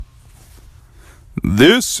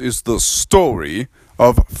This is the story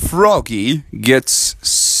of Froggy Gets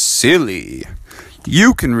Silly.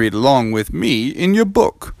 You can read along with me in your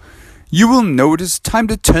book. You will know it is time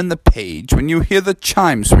to turn the page when you hear the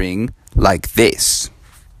chimes ring like this.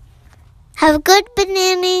 Have a good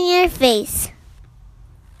banana in your face.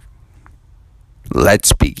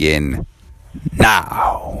 Let's begin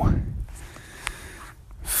now.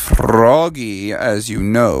 Froggy, as you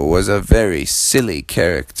know, was a very silly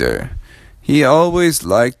character. He always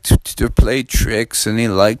liked to play tricks, and he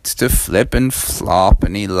liked to flip and flop,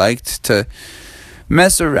 and he liked to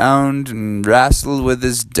mess around and wrestle with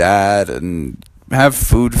his dad and have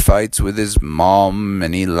food fights with his mom,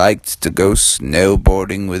 and he liked to go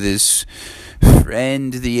snowboarding with his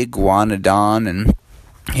friend the Iguanodon, and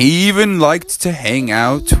he even liked to hang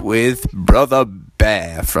out with Brother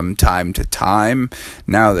Bear from time to time,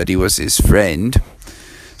 now that he was his friend.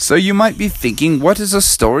 So you might be thinking, what is a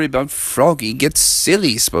story about Froggy Gets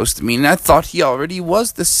Silly supposed to mean? I thought he already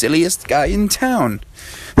was the silliest guy in town.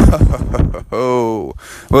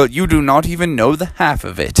 Well, you do not even know the half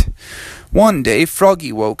of it. One day,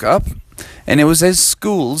 Froggy woke up, and it was his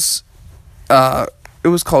school's, it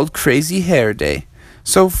was called Crazy Hair Day.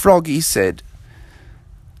 So Froggy said,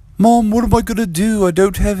 "Mom, what am I gonna do? I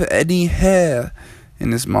don't have any hair."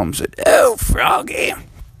 And his mom said, "Oh, Froggy,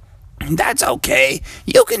 that's okay.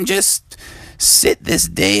 You can just sit this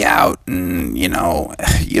day out and, you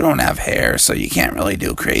don't have hair, so you can't really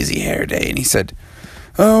do Crazy Hair Day." And he said,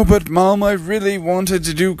 "Oh, but Mom, I really wanted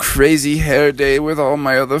to do Crazy Hair Day with all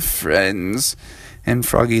my other friends." And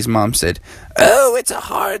Froggy's mom said, "Oh, it's a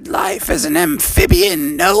hard life as an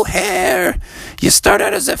amphibian, no hair. You start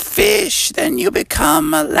out as a fish, then you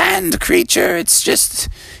become a land creature. It's just,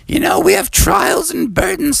 we have trials and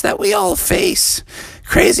burdens that we all face.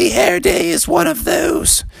 Crazy Hair Day is one of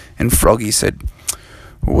those." And Froggy said,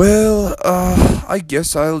 "Well, I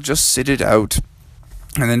guess I'll just sit it out."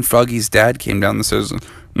 And then Froggy's dad came down the stairs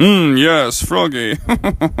and, "Yes, Froggy.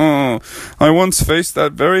 I once faced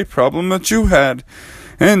that very problem that you had.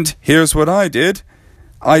 And here's what I did.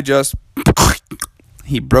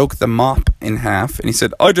 He broke the mop in half, and he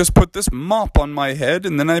said, "I just put this mop on my head,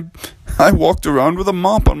 and then I walked around with a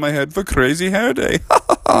mop on my head for Crazy Hair Day."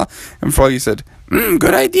 And Froggy said,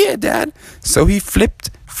 "Good idea, Dad." So he flipped,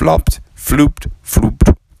 flopped, flooped,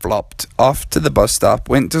 flopped off to the bus stop,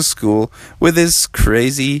 went to school with his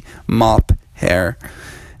crazy mop hair.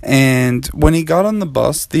 And when he got on the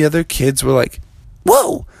bus, the other kids were like,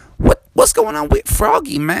 "Whoa, what's going on with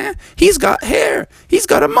Froggy, man? He's got hair. He's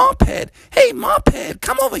got a mop head. Hey, mop head,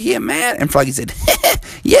 come over here, man." And Froggy said,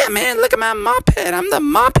 "Yeah, man, look at my mop head. I'm the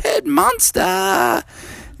mop head monster."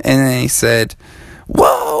 And then he said,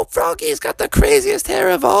 "Whoa, Froggy's got the craziest hair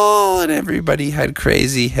of all." And everybody had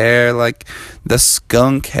crazy hair, like the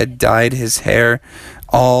skunk had dyed his hair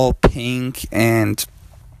all pink, and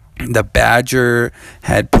the badger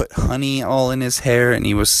had put honey all in his hair, and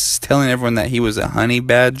he was telling everyone that he was a honey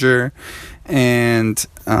badger. And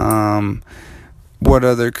what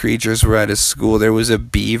other creatures were at his school? There was a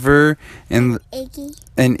beaver, and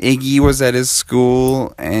Iggy was at his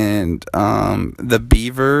school, and the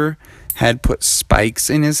beaver had put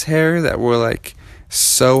spikes in his hair that were like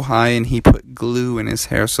so high, and he put glue in his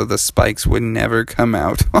hair so the spikes would never come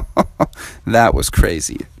out. That was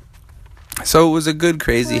crazy. So it was a good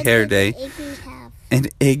Crazy Hair Day. And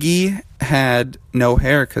Iggy had no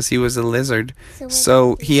hair because he was a lizard.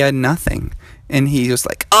 So he had nothing. And he was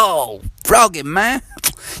like, "Oh, Froggy, man,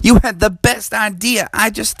 you had the best idea. I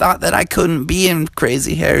just thought that I couldn't be in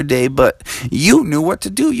Crazy Hair Day, but you knew what to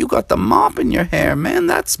do. You got the mop in your hair, man.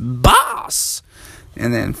 That's boss."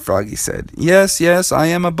 And then Froggy said, Yes, I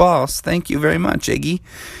am a boss. Thank you very much, Iggy."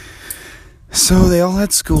 So they all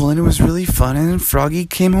had school, and it was really fun. And then Froggy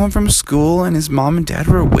came home from school, and his mom and dad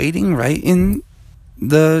were waiting right in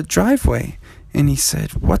the driveway. And he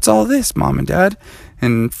said, "What's all this, Mom and Dad?"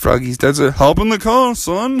 And Froggy's dad said, "Hop in the car,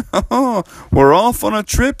 son. We're off on a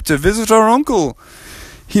trip to visit our uncle.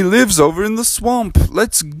 He lives over in the swamp.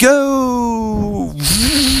 Let's go."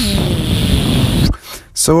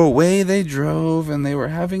 So away they drove, and they were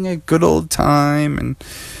having a good old time, and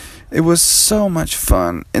it was so much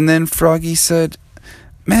fun. And then Froggy said,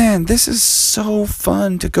 "Man, this is so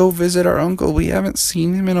fun to go visit our uncle. We haven't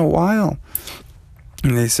seen him in a while."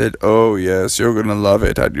 And they said, "Oh, yes, you're going to love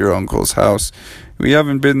it at your uncle's house. We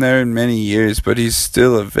haven't been there in many years, but he's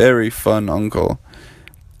still a very fun uncle."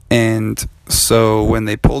 And so when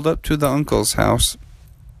they pulled up to the uncle's house,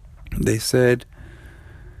 they said,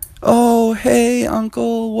 "Oh, hey,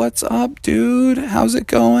 Uncle, what's up, dude? How's it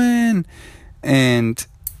going?" And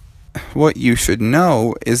what you should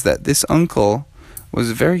know is that this uncle was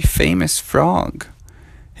a very famous frog.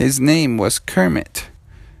 His name was Kermit.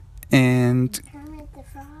 And Kermit the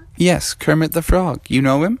Frog? yes, Kermit the Frog. You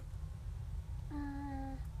know him? Yeah.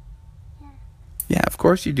 Yeah, of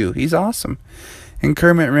course you do. He's awesome. And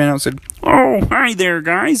Kermit ran out and said, Oh, hi there,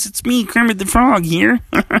 guys. It's me, Kermit the Frog here.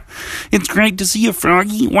 It's great to see you,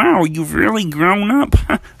 Froggy. Wow, you've really grown up.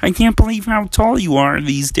 I can't believe how tall you are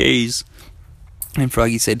these days. and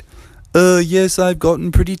Froggy said, yes, I've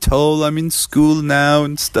gotten pretty tall. I'm in school now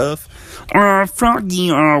and stuff. Froggy,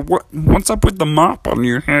 what's up with the mop on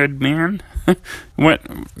your head, man? What,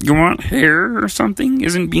 you want hair or something?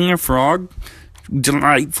 Isn't being a frog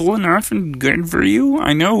delightful enough and good for you?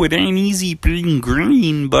 I know it ain't easy being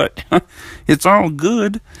green, but it's all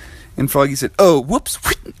good. And Froggy said, oh, whoops.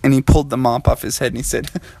 And he pulled the mop off his head and he said,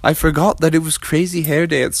 I forgot that it was crazy hair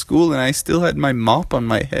day at school and I still had my mop on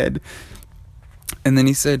my head. And then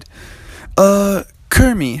he said,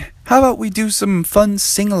 Kermie, how about we do some fun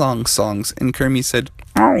sing-along songs? And Kermie said,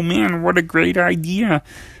 Oh man, what a great idea.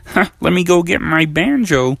 Let me go get my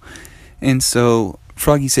banjo. and so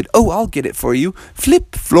Froggy said, oh, I'll get it for you.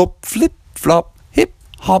 Flip, flop, hip,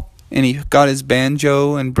 hop. And he got his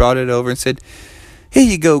banjo and brought it over and said, here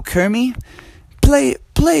you go, Kermie.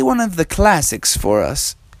 Play one of the classics for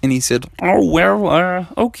us. And he said, Oh, well,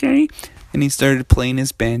 okay. and he started playing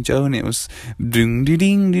his banjo, and it was ding ding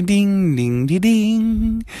ding ding ding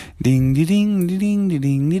ding ding ding ding ding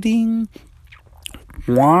ding ding.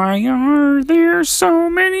 Why are there so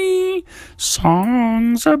many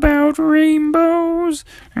songs about rainbows?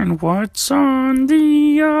 And what's on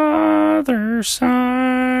the other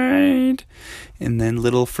side? And then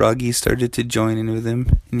little Froggy started to join in with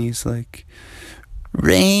him, and he's like,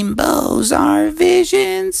 rainbows are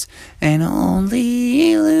visions and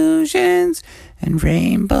only illusions, and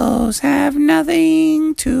rainbows have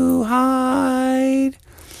nothing to hide.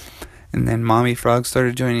 And then Mommy Frog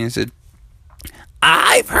started joining and said,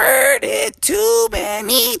 I've heard it too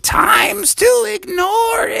many times to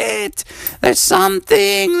ignore it. There's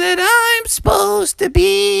something that I'm supposed to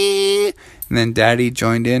be. And then Daddy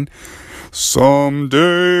joined in.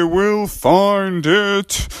 Someday we'll find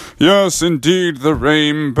it. Yes, indeed, the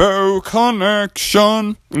Rainbow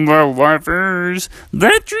Connection. The lovers,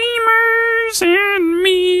 the dreamers, and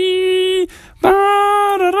me.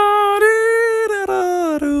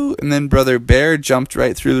 Ba-da-da-dee-da-da-doo. And then Brother Bear jumped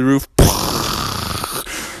right through the roof.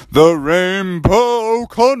 The Rainbow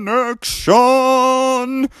Connection.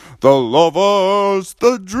 The lovers,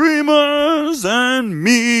 the dreamers, and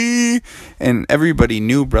me. And everybody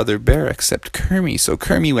knew Brother Bear except Kermie. So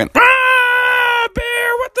Kermie went, Ah,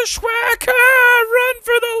 Bear with the schwack, run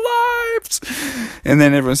for the lives. and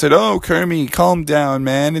then everyone said, oh, Kermie, calm down,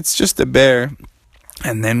 man. It's just a bear.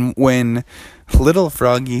 And then when little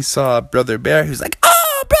Froggy saw Brother Bear, he was like,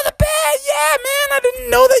 oh, Brother Bear, yeah, man, I didn't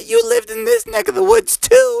know that you lived in this neck of the woods,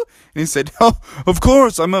 too. And he said, oh, of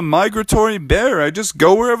course, I'm a migratory bear. I just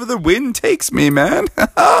go wherever the wind takes me, man.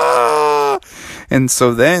 And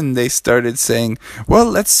so then they started saying, well,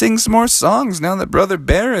 let's sing some more songs now that Brother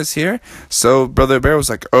Bear is here. So Brother Bear was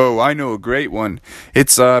like, oh, I know a great one.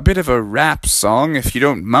 It's a bit of a rap song, if you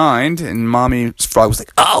don't mind. And Mommy Frog was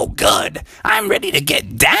like, oh, good. I'm ready to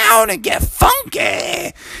get down and get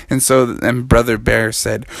funky. And so then Brother Bear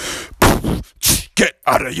said, get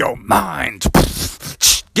out of your mind.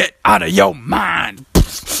 Get out of your mind.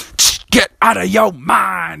 Get out of your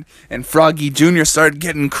mind. And Froggy Jr. started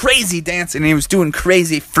getting crazy dancing, and he was doing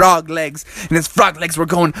crazy frog legs, and his frog legs were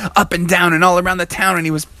going up and down and all around the town, and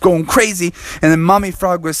he was going crazy. And then Mommy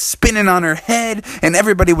Frog was spinning on her head, and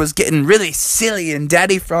everybody was getting really silly, and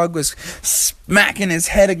Daddy Frog was smacking his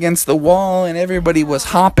head against the wall, and everybody was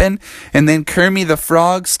hopping. And then Kermie the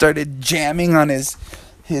Frog started jamming on his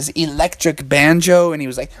electric banjo, and he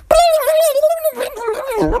was like,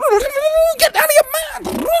 get out of your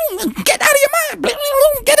mind, get out of your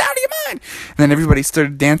mind, get out of your mind. And then everybody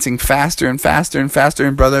started dancing faster and faster and faster,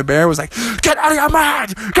 and Brother Bear was like, get out of your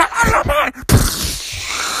mind, get out of your mind.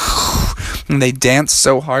 And they danced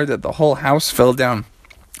so hard that the whole house fell down.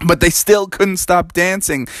 But they still couldn't stop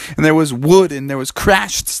dancing, and there was wood and there was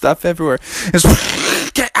crashed stuff everywhere. It was,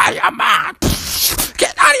 get out of your mind,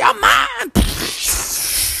 get out of your mind.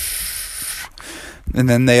 And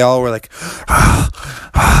then they all were like,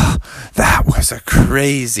 that was a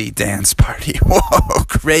crazy dance party. Whoa,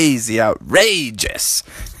 crazy, outrageous.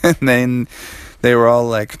 And then they were all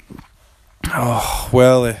like, oh,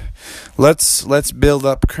 well, let's build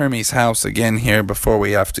up Kermie's house again here before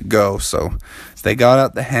we have to go. So they got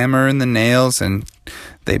out the hammer and the nails, and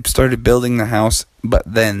they started building the house. But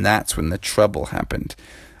then that's when the trouble happened.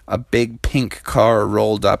 A big pink car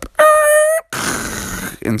rolled up.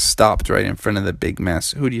 and stopped right in front of the big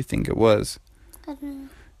mess. Who do you think it was? I don't know.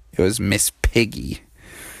 It was Miss Piggy.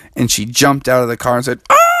 And she jumped out of the car and said,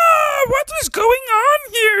 "Ah, what is going on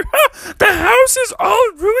here? The house is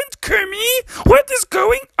all ruined, Kermie. What is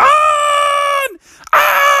going on?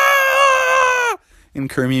 Ah!" And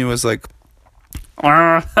Kermie was like,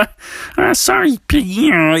 Sorry,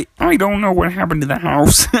 Piggy. I don't know what happened to the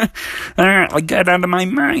house. I got out of my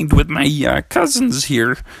mind with my cousins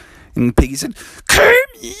here. and Piggy said,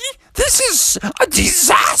 "Kermie, this is a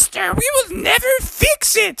disaster. We will never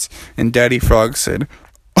fix it." And Daddy Frog said,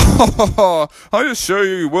 "Oh, I assure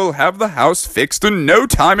you we'll have the house fixed in no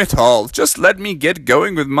time at all. Just let me get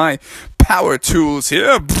going with my power tools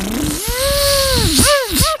here."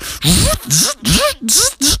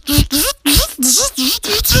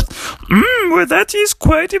 Well, that is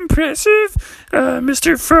quite impressive,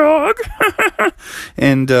 Mr. Frog.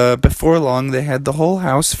 And before long, they had the whole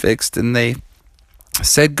house fixed, and they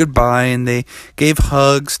said goodbye, and they gave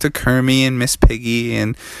hugs to Kermie and Miss Piggy,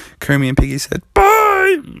 and Kermie and Piggy said,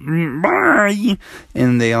 "Bye, bye,"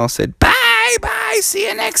 and they all said, "Bye, bye, see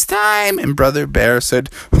you next time," and Brother Bear said,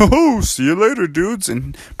 "Oh, see you later, dudes,"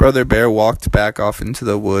 and Brother Bear walked back off into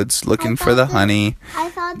the woods looking for the honey. I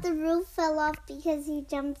thought the roof fell off because he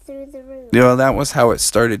jumped through the roof. Well, that was how it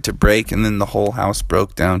started to break, and then the whole house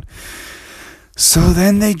broke down. So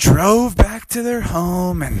then they drove back to their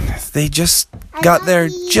home, and they just got there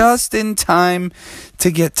just in time to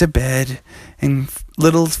get to bed. And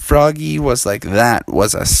little Froggy was like, "That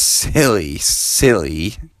was a silly,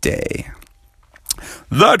 silly day."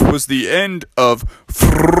 That was the end of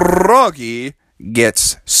Froggy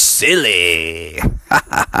Gets Silly. Ha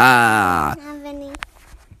ha ha. Have any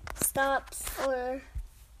stops or